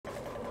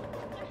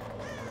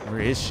Where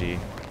is she?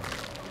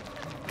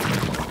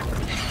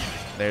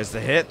 There's the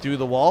hit through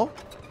the wall.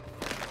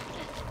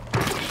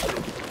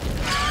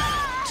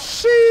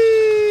 Sheesh.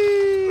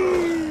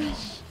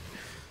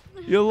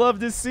 You'll love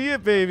to see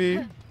it,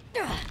 baby.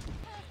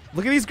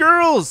 Look at these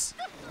girls.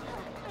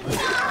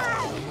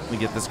 Let me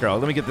get this girl.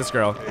 Let me get this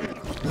girl.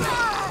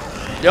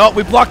 Yo,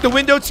 we blocked the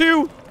window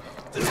too.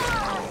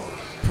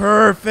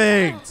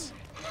 Perfect.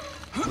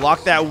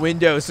 Block that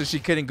window so she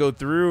couldn't go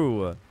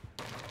through.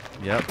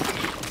 Yep.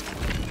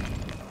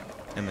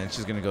 And then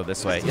she's gonna go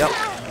this way. Yep.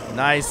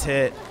 Nice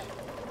hit.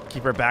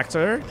 Keep her back to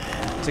her.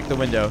 Take the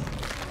window.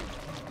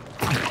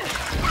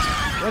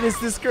 What is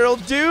this girl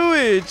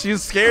doing?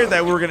 She's scared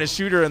that we're gonna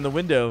shoot her in the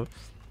window.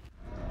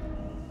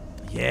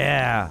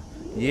 Yeah.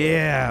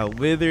 Yeah.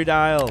 Withered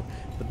Isle.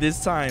 But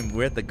this time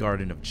we're at the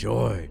Garden of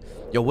Joy.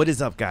 Yo, what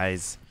is up,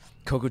 guys?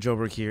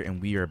 Cocojobro here,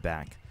 and we are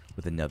back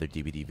with another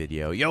DVD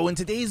video. Yo, in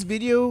today's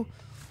video,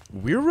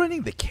 we're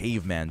running the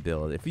caveman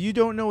build. If you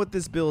don't know what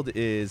this build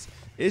is,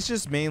 it's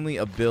just mainly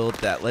a build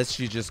that lets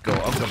you just go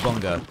unga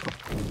bunga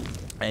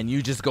and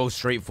you just go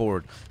straight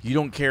forward. You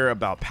don't care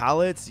about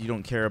pallets, you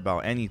don't care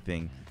about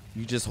anything.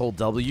 You just hold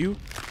W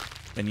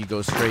and you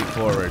go straight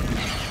forward.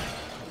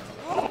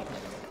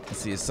 Let's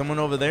see, is someone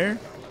over there?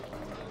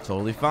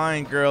 Totally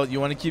fine, girl. You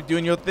want to keep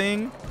doing your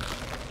thing?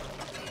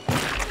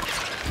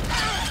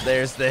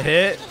 There's the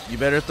hit. You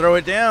better throw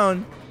it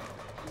down.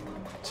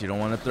 But you don't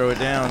want to throw it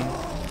down.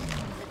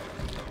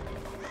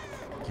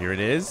 Here it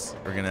is.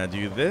 We're gonna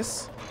do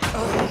this.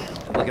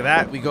 Look at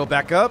that. We go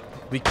back up.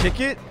 We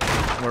kick it.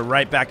 And we're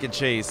right back in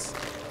chase.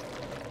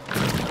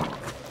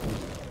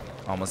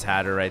 Almost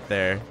had her right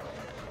there.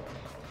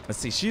 Let's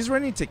see. She's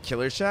running to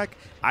Killer Shack.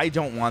 I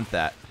don't want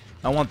that.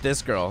 I want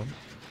this girl.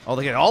 Oh,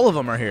 look at all of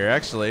them are here,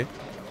 actually.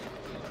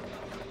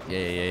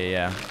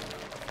 Yeah.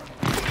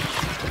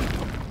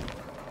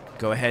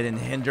 Go ahead and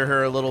hinder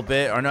her a little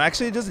bit. Or no,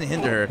 actually, it doesn't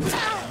hinder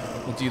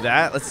her. We'll do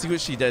that. Let's see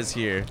what she does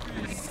here.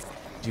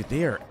 Dude,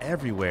 they are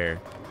everywhere.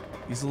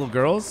 These little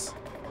girls.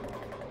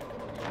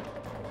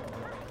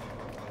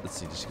 Let's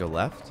see. Does she go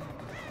left?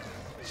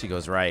 She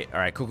goes right. All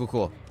right,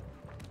 cool.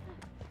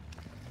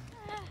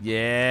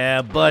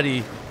 Yeah,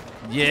 buddy.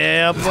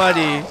 Yeah,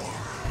 buddy.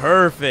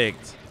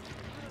 Perfect.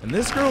 And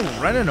this girl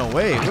running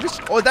away. What is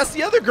she? Oh, that's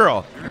the other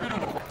girl.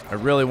 I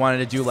really wanted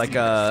to do like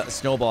a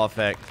snowball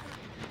effect.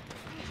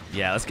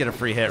 Yeah, let's get a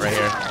free hit right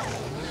here.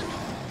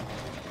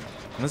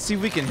 Let's see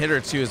if we can hit her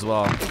too as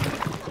well.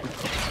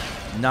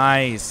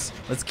 Nice.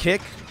 Let's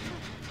kick.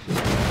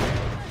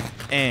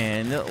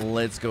 And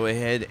let's go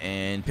ahead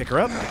and pick her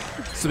up.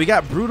 So we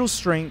got brutal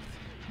strength.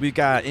 We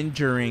got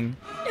enduring.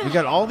 We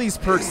got all these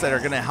perks that are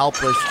going to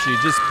help us to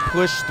just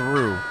push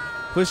through.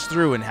 Push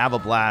through and have a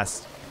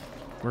blast.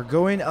 We're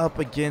going up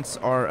against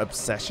our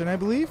obsession, I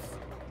believe.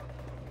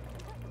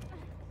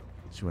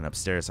 She went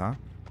upstairs, huh?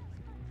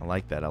 I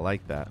like that. I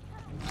like that.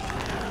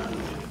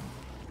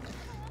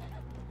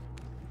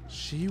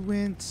 She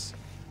went...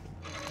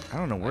 I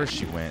don't know where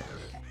she went.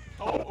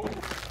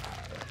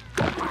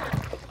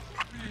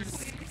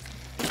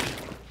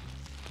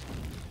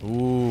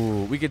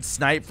 Ooh, we could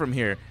snipe from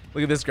here.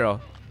 Look at this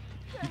girl.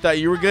 You thought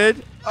you were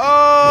good?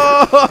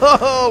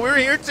 Oh, we're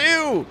here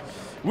too.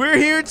 We're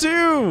here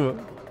too.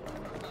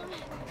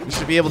 We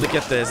should be able to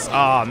get this.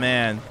 Oh,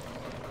 man.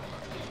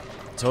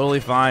 Totally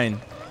fine.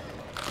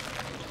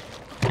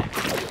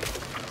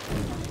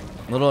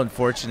 A little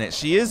unfortunate.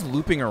 She is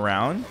looping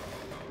around.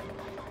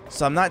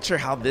 So I'm not sure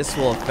how this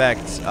will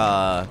affect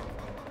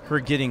her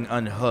getting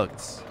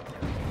unhooked. So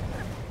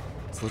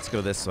let's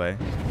go this way.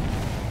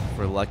 If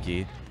we're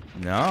lucky.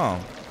 No.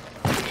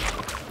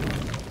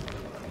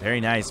 Very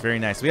nice, very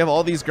nice. We have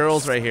all these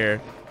girls right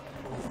here.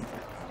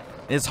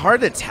 It's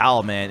hard to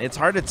tell, man. It's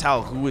hard to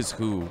tell who is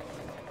who.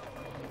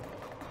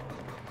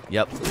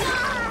 Yep.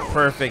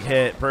 Perfect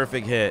hit,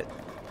 perfect hit.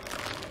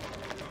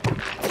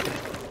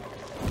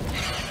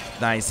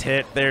 Nice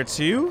hit there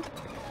too.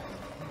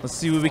 Let's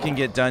see what we can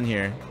get done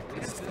here.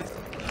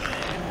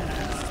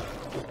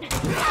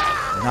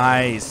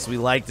 Nice. We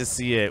like to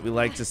see it. We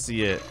like to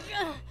see it.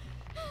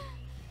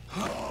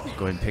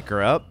 Go ahead and pick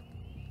her up.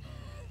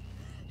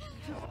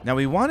 Now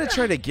we want to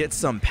try to get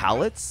some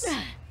pallets.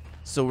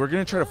 So we're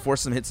going to try to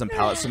force them to hit some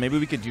pallets. So maybe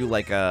we could do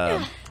like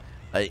a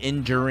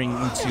enduring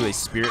into a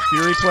Spirit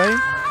Fury play.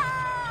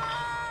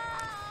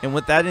 And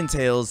what that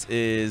entails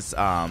is...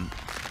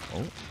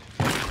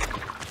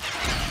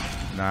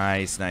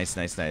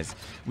 Nice.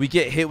 We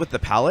get hit with the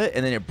pallet,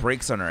 and then it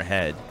breaks on our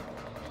head.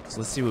 So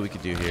let's see what we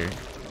can do here.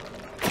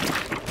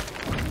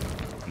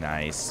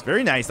 Nice.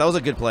 Very nice. That was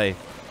a good play.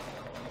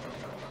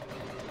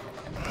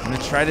 I'm going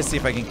to try to see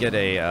if I can get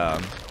a...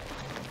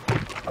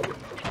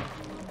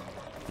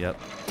 Yep.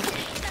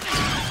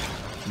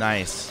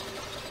 Nice.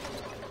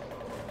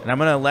 And I'm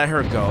going to let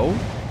her go,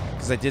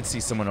 because I did see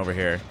someone over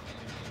here.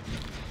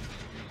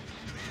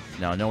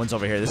 No one's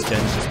over here. This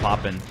gen's just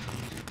popping.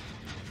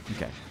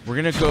 Okay. We're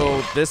going to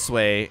go this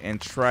way and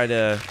try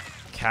to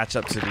catch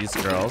up to these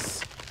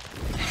girls.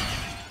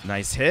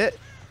 Nice hit.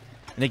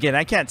 And again,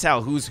 I can't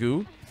tell who's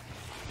who.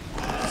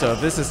 So if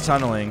this is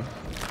tunneling.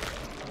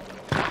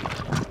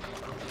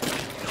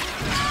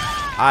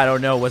 I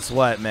don't know what's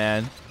what,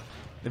 man.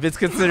 If it's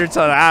considered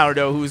tunnel, I don't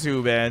know who's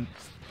who, man.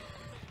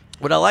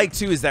 What I like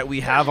too is that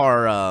we have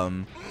our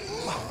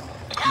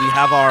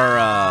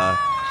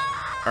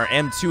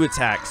M2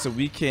 attack, so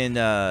we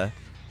can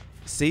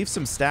save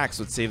some stacks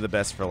with save the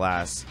best for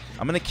last.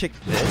 I'm gonna kick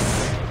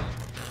this.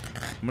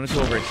 I'm gonna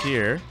go over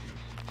here.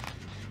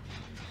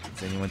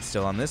 Is anyone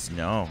still on this?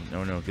 No.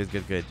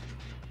 Good.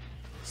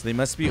 So they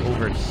must be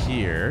over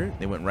here.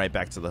 They went right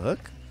back to the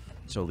hook.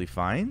 Totally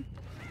fine.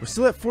 We're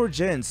still at 4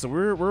 gens, so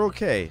we're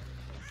okay.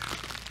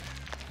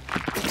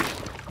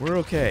 We're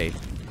okay.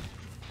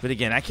 But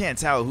again, I can't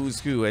tell who's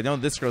who. I know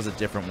this girl's a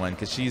different one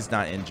because she's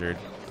not injured.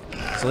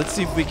 So let's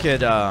see if we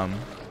could let's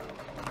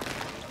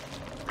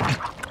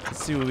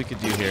see what we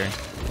could do here.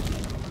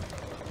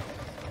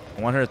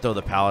 I want her to throw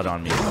the pallet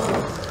on me.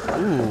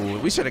 Ooh,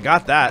 we should have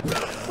got that.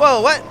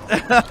 Whoa, what?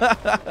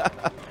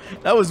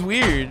 That was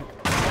weird.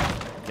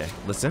 Okay,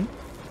 listen.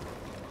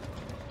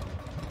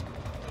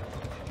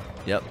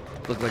 Yep,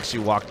 looked like she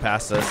walked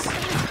past us.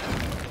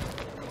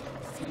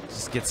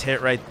 Just gets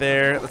hit right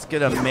there. Let's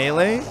get a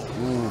melee.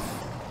 Oof,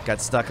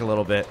 got stuck a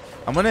little bit.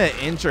 I'm gonna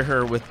injure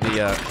her with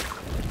the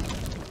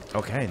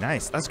okay,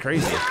 nice. That's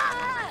crazy.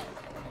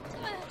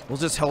 We'll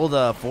just hold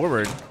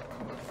forward.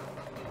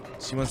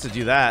 She wants to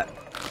do that.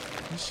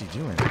 What's she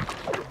doing?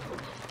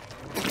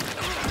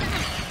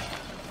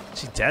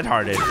 She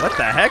dead-hearted. What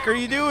the heck are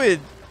you doing?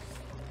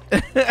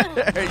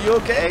 Are you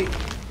okay?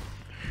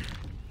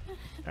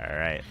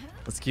 Alright.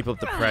 Let's keep up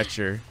the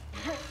pressure.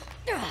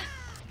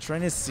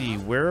 Trying to see,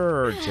 where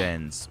are our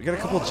gens? We got a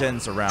couple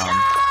gens around.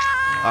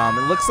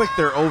 It looks like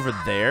they're over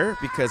there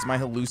because my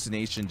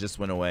hallucination just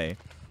went away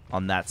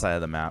on that side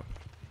of the map.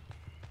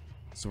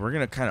 So we're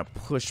going to kind of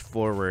push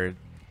forward,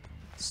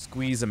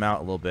 squeeze them out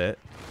a little bit.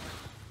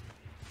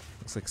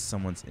 Looks like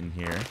someone's in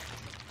here.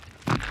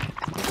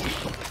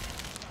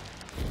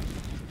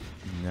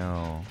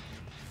 No.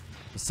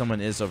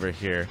 Someone is over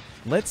here.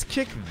 Let's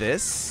kick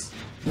this.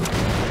 Did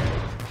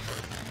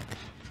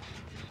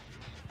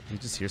we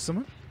just hear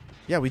someone?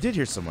 Yeah, we did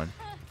hear someone.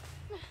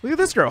 Look at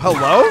this girl.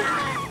 Hello?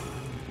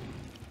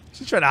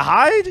 She's trying to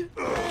hide?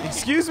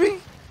 Excuse me?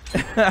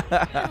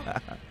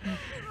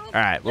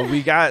 Alright, well,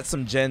 we got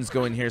some gens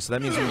going here, so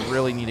that means we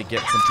really need to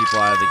get some people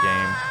out of the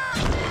game.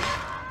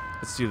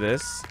 Let's do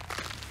this.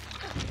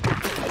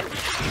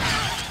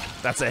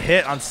 That's a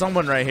hit on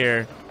someone right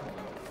here.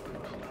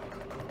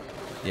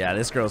 Yeah,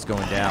 this girl's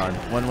going down.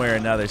 One way or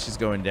another, she's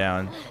going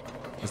down.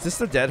 Is this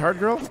the dead hard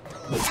girl?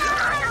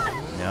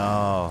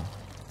 No.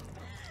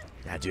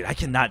 Yeah, dude, I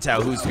cannot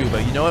tell who's who,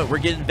 but you know what? We're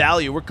getting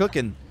value. We're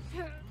cooking.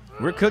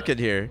 We're cooking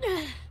here.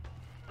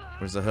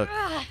 Where's the hook?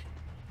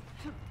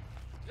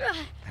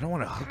 I don't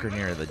want to hook her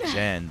near the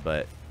gen,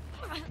 but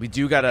we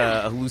do got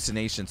a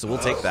hallucination, so we'll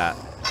take that.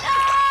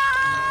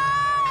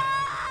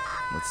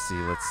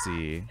 Let's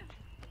see.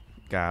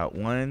 Got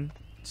 1,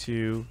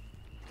 2.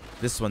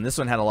 This one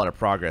had a lot of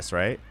progress,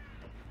 right?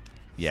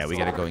 Yeah, we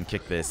gotta go and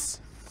kick this.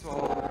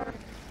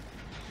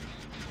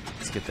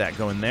 Let's get that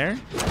going there.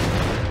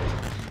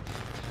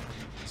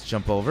 Let's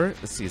jump over.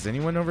 Let's see, is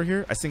anyone over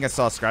here? I think I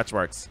saw scratch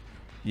marks.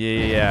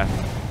 Yeah.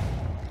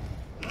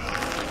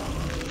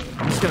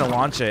 I'm just gonna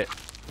launch it.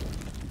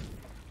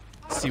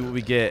 See what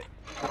we get.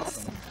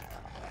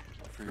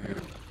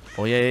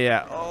 Oh,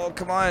 yeah. Oh,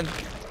 come on.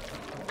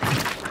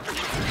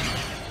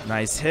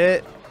 Nice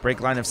hit.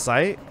 Break line of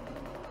sight.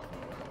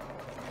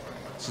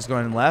 She's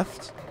going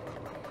left.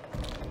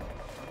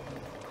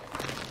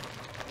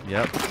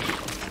 Yep.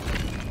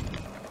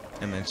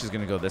 And then she's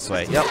going to go this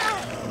way. Yep.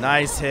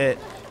 Nice hit.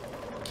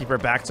 Keep her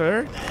back to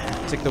her.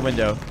 Take the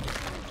window.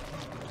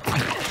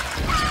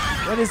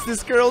 What is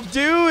this girl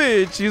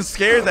doing? She was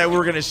scared that we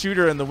were going to shoot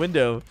her in the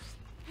window.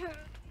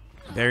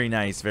 Very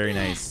nice. Very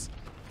nice.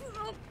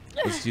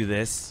 Let's do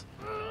this.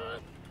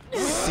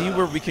 See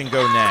where we can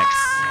go next.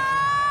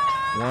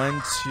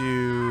 1,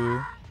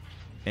 2,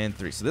 and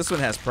 3. So this one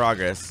has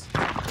progress.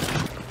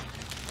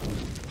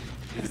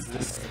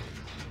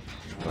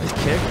 Like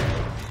kick.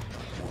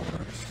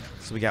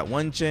 So we got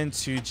 1 gen,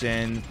 2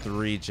 gen,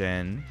 3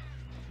 gen.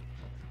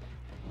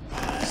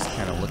 Just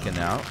kind of looking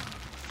out.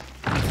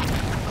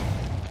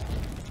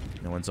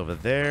 No one's over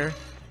there.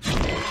 Let's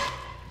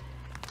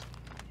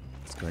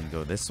go ahead and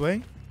go this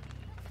way.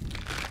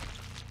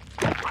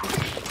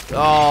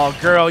 Oh,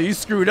 girl, you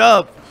screwed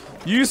up.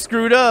 You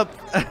screwed up.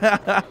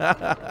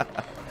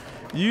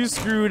 You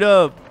screwed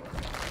up.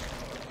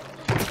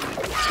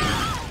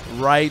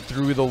 Right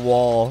through the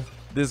wall.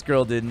 This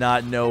girl did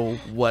not know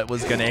what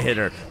was going to hit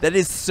her. That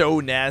is so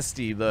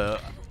nasty.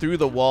 The through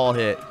the wall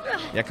hit.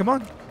 Yeah, come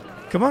on.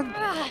 Come on.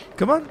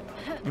 Come on.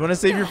 You want to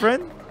save your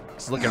friend?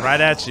 Just looking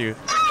right at you.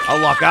 I'll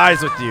lock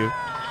eyes with you.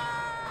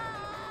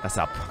 That's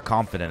how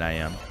confident I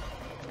am.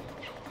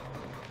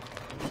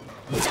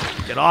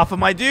 Get off of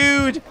my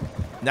dude.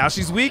 Now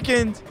she's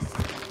weakened.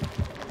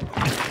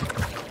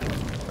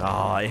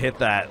 Oh, I hit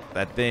that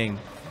thing.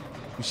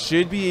 We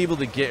should be able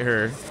to get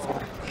her.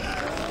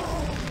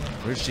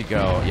 Where'd she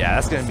go? Yeah,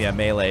 that's going to be a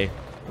melee.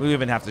 We don't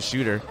even have to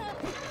shoot her.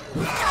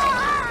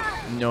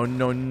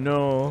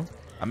 No.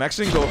 I'm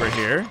actually going to go over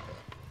here.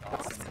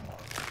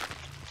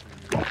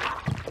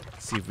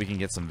 See if we can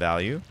get some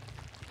value.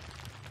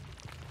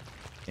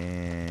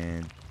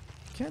 And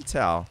can't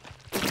tell.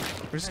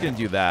 We're just gonna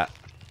do that.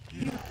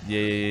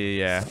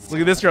 Yeah. Look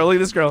at this girl. Look at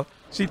this girl.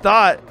 She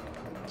thought.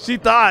 She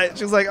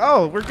was like,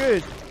 oh, we're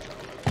good.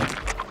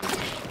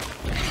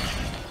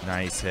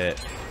 Nice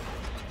hit.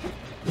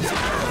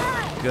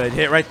 Good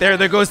hit right there.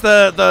 There goes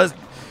the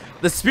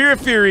Spirit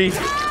Fury.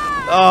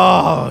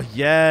 Oh,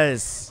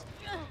 yes.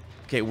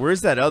 Okay,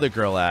 where's that other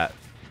girl at?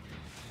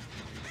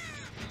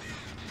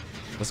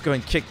 Let's go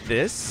and kick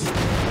this.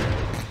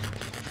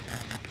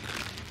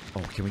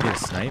 Oh, can we get a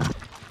snipe?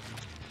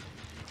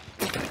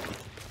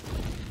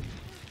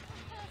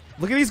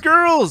 Look at these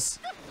girls.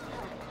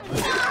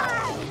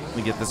 Let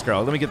me get this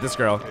girl. Let me get this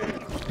girl.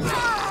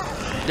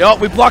 Yo,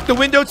 we blocked the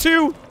window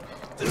too.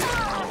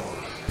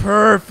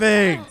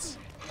 Perfect.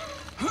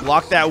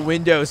 Block that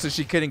window so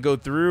she couldn't go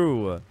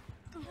through.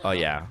 Oh,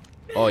 yeah.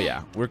 Oh,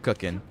 yeah. We're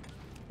cooking.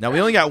 Now, we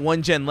only got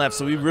 1 gen left,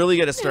 so we really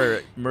got to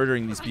start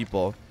murdering these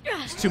people.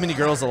 There's too many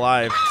girls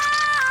alive.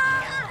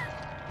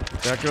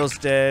 That girl's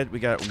dead. We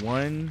got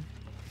 1,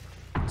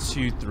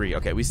 2, 3.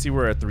 Okay, we see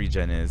where our 3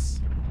 gen is.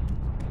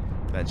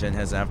 That gen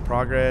has enough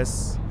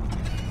progress.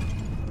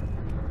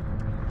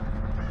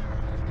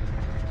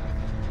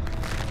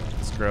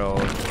 This girl.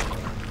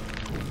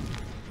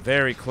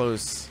 Very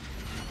close.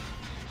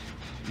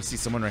 You see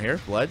someone right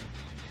here? Blood.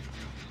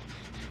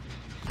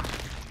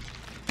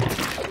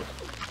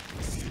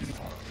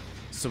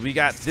 So we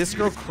got this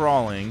girl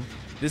crawling.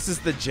 This is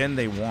the gen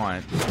they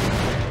want.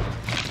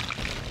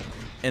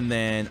 And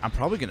then I'm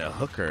probably going to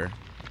hook her.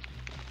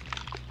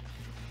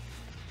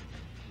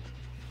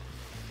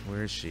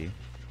 Where is she?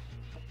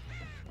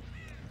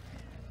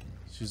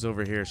 She's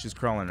over here. She's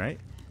crawling, right?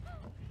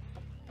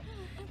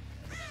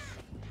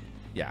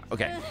 Yeah,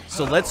 okay.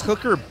 So let's hook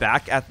her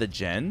back at the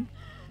gen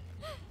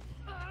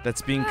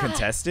that's being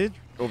contested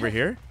over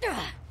here.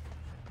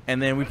 And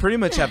then we pretty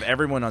much have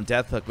everyone on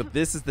death hook, but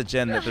this is the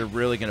gen that they're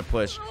really going to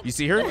push. You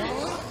see her?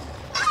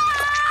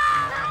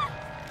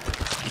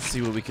 Let's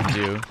see what we can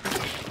do.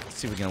 Let's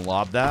see if we can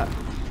lob that.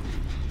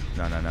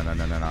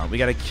 No. We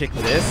got to kick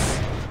this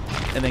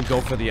and then go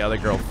for the other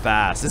girl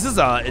fast. This is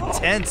an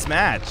intense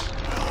match.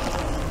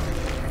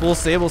 Full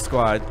Sable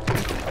squad.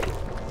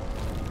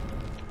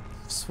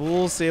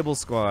 Full Sable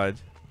squad.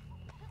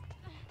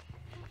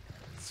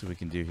 Let's see what we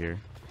can do here.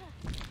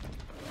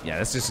 Yeah,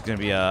 this is just going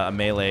to be a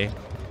melee.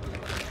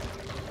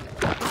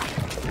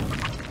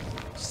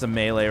 Just a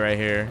melee right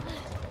here.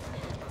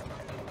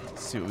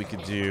 Let's see what we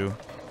could do.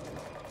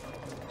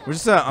 We're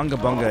just unga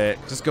bunga it.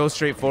 Just go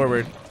straight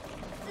forward.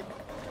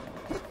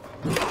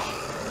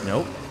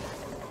 Nope.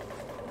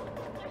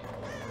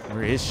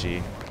 Where is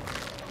she?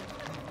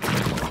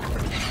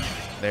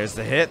 There's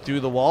the hit through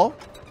the wall.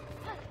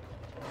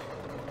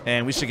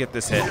 And we should get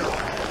this hit.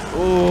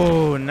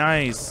 Oh,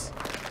 nice.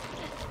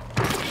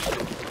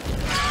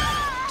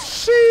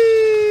 Sheesh.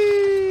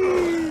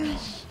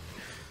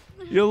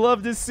 You'll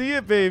love to see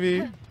it,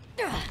 baby.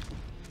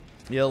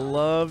 You'll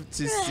love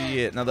to see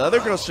it. Now, the other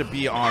girl should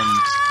be on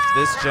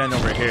this gen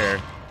over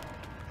here.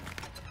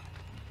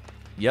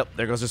 Yep,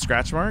 there goes her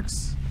scratch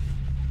marks.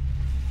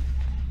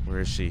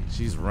 Where is she?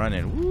 She's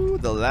running. Woo,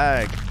 the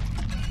lag.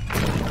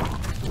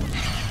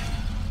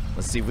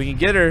 Let's see if we can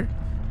get her.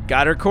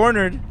 Got her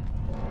cornered.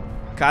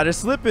 Caught her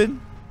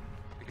slipping.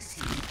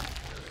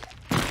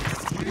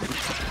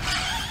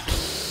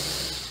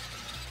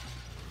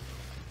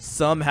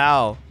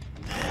 Somehow.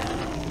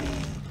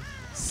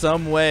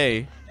 Some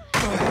way.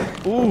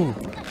 Ooh.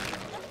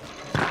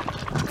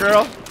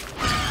 Girl.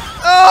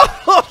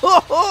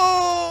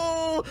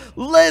 Oh!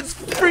 Let's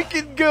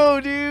freaking go,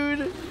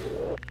 dude.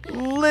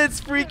 Let's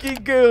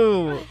freaking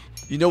go.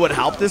 You know what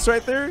helped us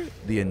right there?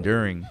 The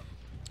enduring.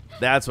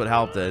 That's what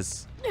helped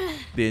us.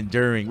 The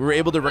enduring. We were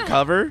able to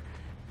recover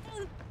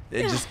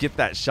and just get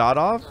that shot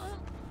off.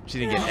 She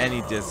didn't get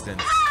any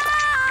distance.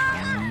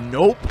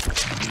 Nope.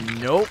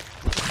 Nope.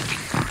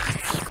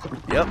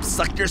 Yep,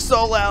 sucked your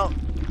soul out.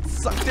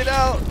 Sucked it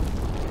out.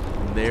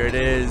 There it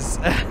is.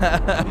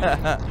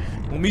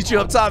 We'll meet you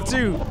up top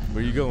too.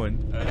 Where you going?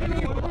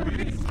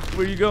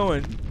 Where you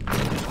going?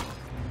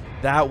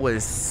 That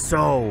was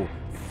so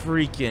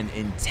freaking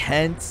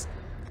intense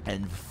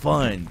and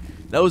fun.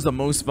 That was the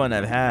most fun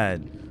I've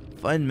had.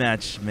 Fun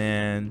match,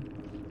 man.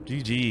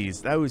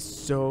 GG's. That was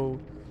so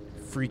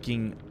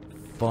freaking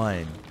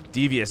fun.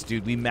 Devious,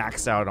 dude. We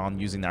maxed out on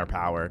using our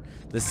power.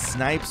 The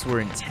snipes were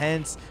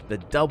intense. The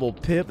double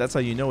pip. That's how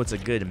you know it's a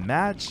good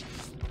match.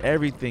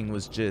 Everything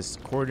was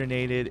just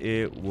coordinated.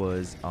 It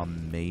was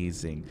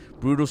amazing.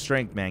 Brutal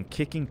strength, man.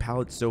 Kicking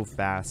pallets so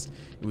fast.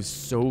 It was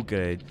so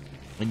good.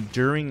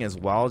 Enduring as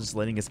well, just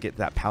letting us get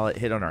that pallet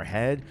hit on our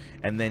head.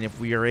 And then if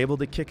we are able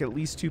to kick at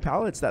least 2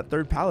 pallets, that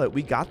 3rd pallet,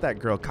 we got that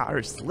girl. Caught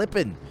her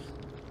slipping.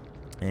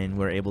 and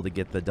we're able to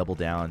get the double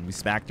down. We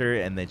smacked her,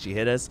 and then she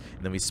hit us,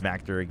 and then we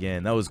smacked her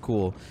again. That was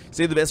cool.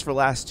 Save the best for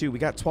last, too. We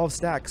got 12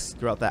 stacks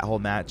throughout that whole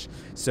match.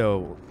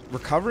 So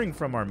recovering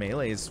from our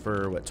melees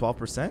for, what,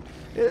 12%?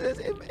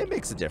 It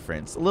makes a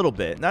difference. A little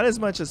bit. Not as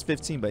much as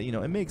 15, but, you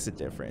know, it makes a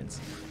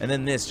difference. And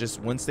then this, just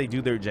once they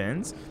do their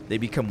gens, they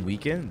become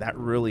weakened. That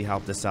really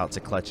helped us out to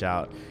clutch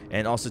out.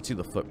 And also, to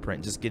the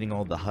footprint, just getting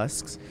all the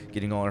husks,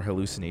 getting all our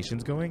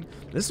hallucinations going.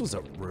 This was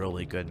a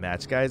really good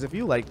match, guys. If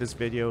you like this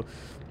video,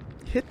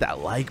 hit that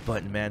like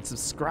button, man.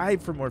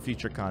 Subscribe for more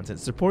future content.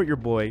 Support your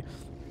boy.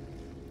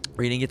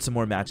 We're gonna get some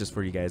more matches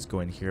for you guys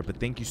going here, but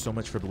thank you so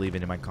much for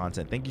believing in my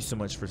content. Thank you so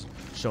much for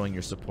showing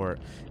your support.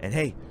 And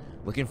hey,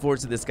 looking forward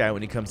to this guy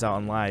when he comes out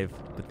on live.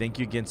 But thank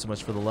you again so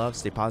much for the love.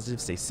 Stay positive,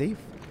 stay safe.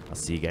 I'll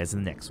see you guys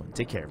in the next one.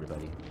 Take care,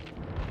 everybody.